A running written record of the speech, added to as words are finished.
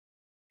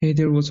Hey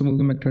there, what's up?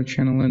 Welcome back to our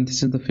channel, and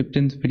this is the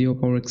 15th video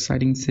of our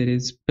exciting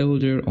series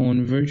Builder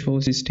on Virtual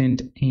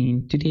Assistant.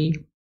 And today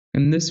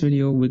in this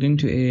video we're going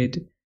to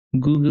add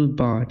Google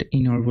Bard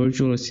in our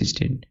virtual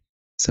assistant.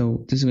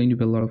 So this is going to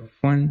be a lot of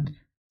fun.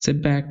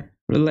 Sit back,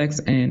 relax,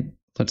 and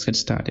let's get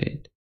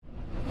started.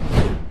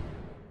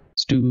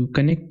 So to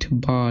connect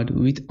Bard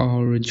with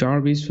our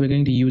Jarvis, we're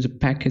going to use a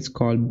package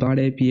called Bard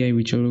API,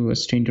 which allows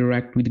us to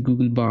interact with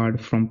Google Bard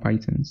from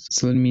Python.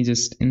 So let me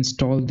just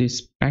install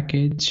this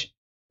package.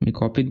 Let me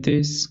copy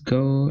this,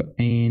 go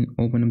and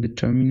open up the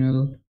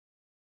terminal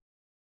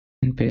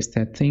and paste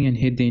that thing and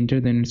hit the enter.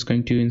 Then it's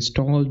going to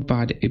install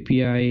Bard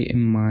API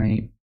in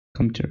my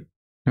computer.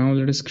 Now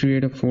let us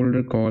create a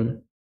folder called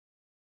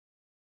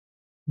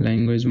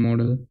language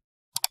model,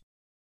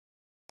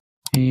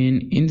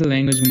 and in the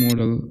language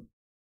model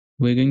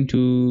we're going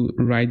to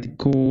write the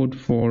code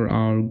for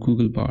our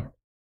Google Bard.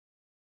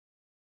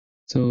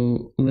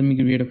 So let me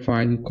create a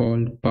file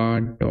called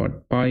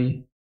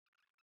bard.py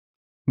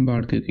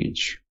Bard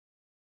cookies.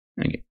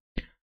 Okay.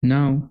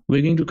 Now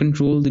we're going to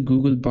control the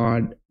Google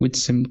Bard with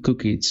some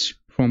cookies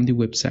from the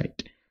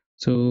website.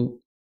 So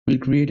we'll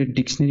create a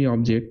dictionary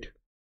object,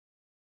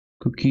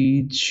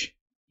 cookies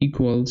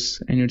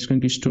equals, and it's going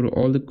to store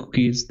all the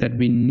cookies that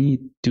we need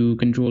to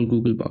control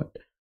Google Bard.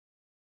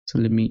 So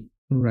let me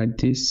write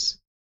this,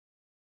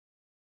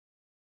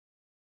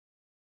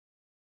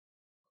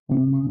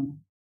 comma,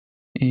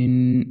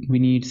 and we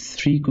need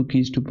 3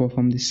 cookies to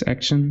perform this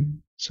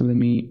action. So let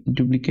me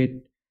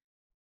duplicate.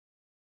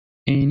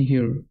 And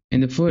here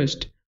in the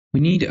first we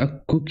need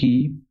a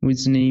cookie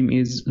which name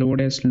is load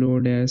as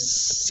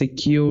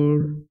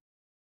secure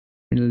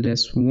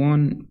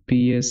 -1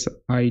 ps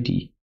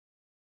id.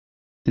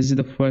 This is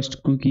the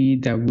first cookie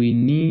that we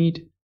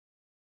need,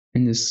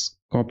 and just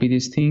copy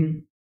this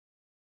thing,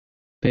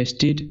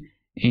 paste it.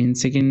 And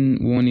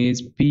second one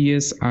is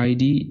ps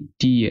id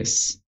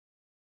ts,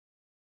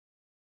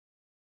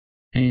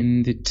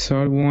 and the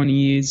third one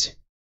is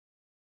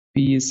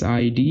ps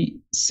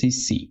id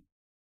cc.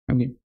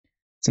 Okay,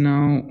 so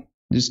now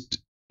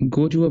just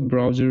go to a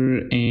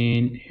browser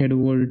and head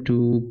over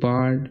to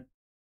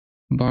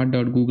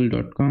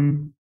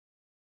bard.google.com,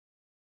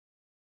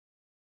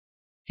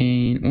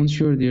 and once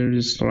you're there,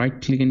 just right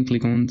click and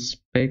click on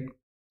spec.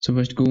 So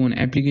first go on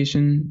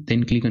application,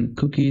 then click on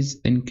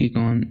cookies, then click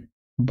on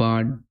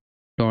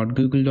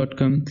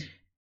bard.google.com,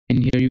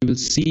 and here you will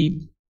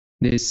see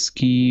this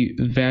key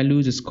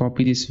value. Just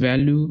copy this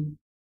value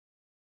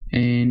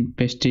and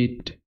paste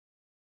it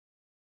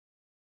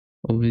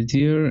over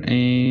there.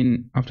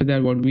 And after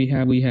that, what we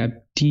have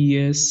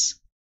ts.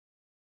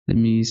 Let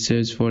me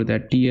search for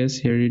that ts.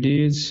 Here it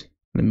is.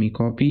 Let me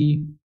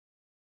copy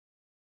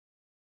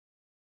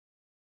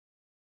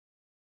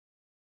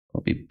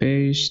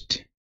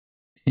paste,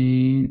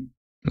 and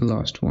the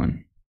last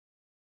one,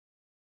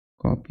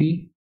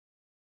 copy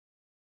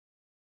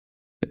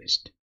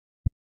paste.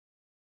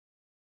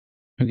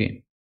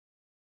 Okay,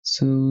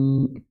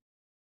 so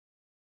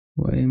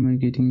why am I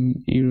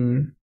getting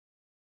error?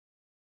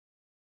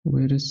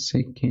 Wait a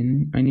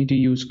second, I need to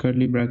use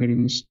curly bracket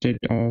instead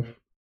of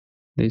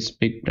this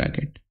big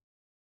bracket.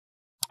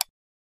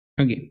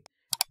 Okay,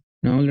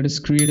 now let us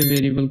create a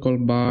variable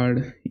called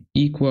bard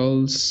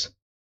equals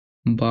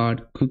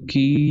bard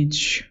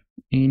cookies,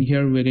 and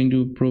here we're going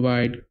to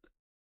provide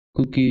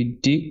cookie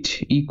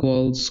dict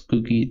equals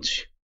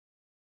cookies.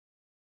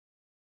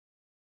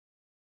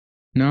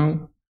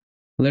 Now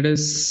let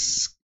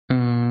us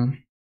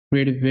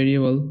create a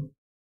variable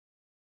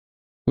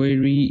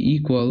query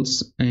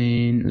equals,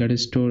 and let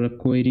us store a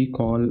query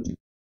called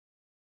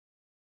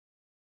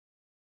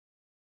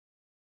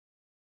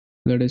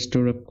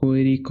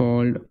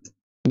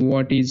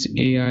what is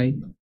AI,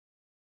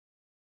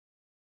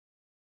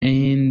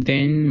 and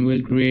then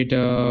we'll create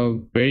a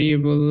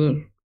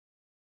variable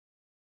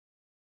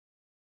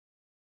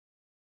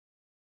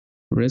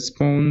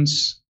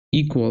response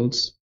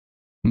equals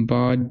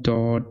bard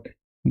dot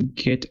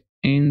get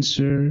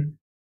answer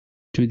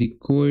to the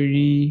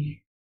query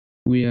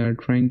we are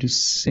trying to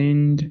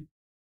send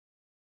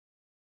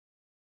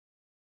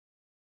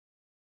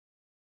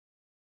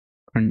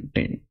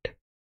content.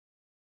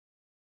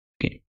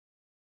 Okay,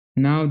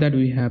 now that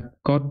we have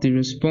got the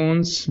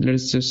response,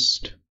 let's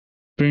just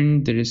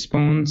print the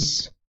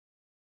response.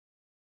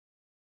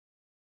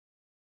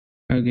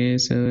 Okay,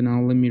 so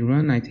now let me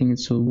run. I think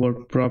it will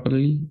work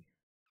properly,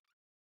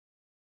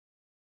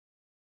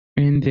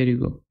 and there you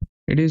go,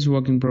 it is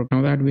working properly.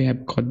 Now that we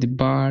have got the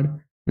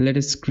bar, let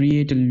us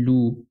create a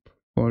loop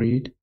for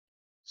it.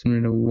 So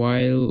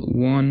while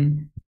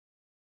one,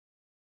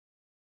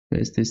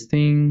 there's this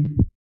thing,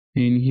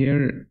 and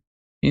here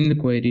in the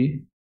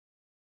query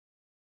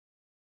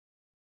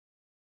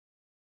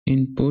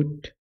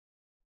input.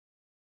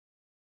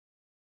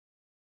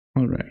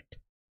 All right,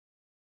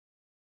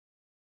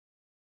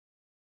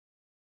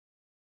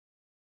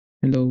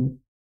 hello.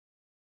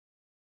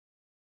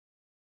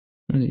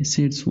 Okay,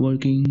 see, it's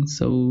working.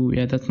 So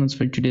yeah, that's much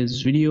for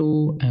today's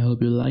video. I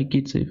hope you like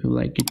it. So if you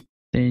like it,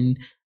 then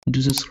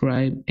do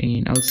subscribe,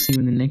 and I'll see you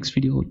in the next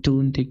video. Till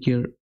then, take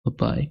care. Bye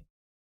bye.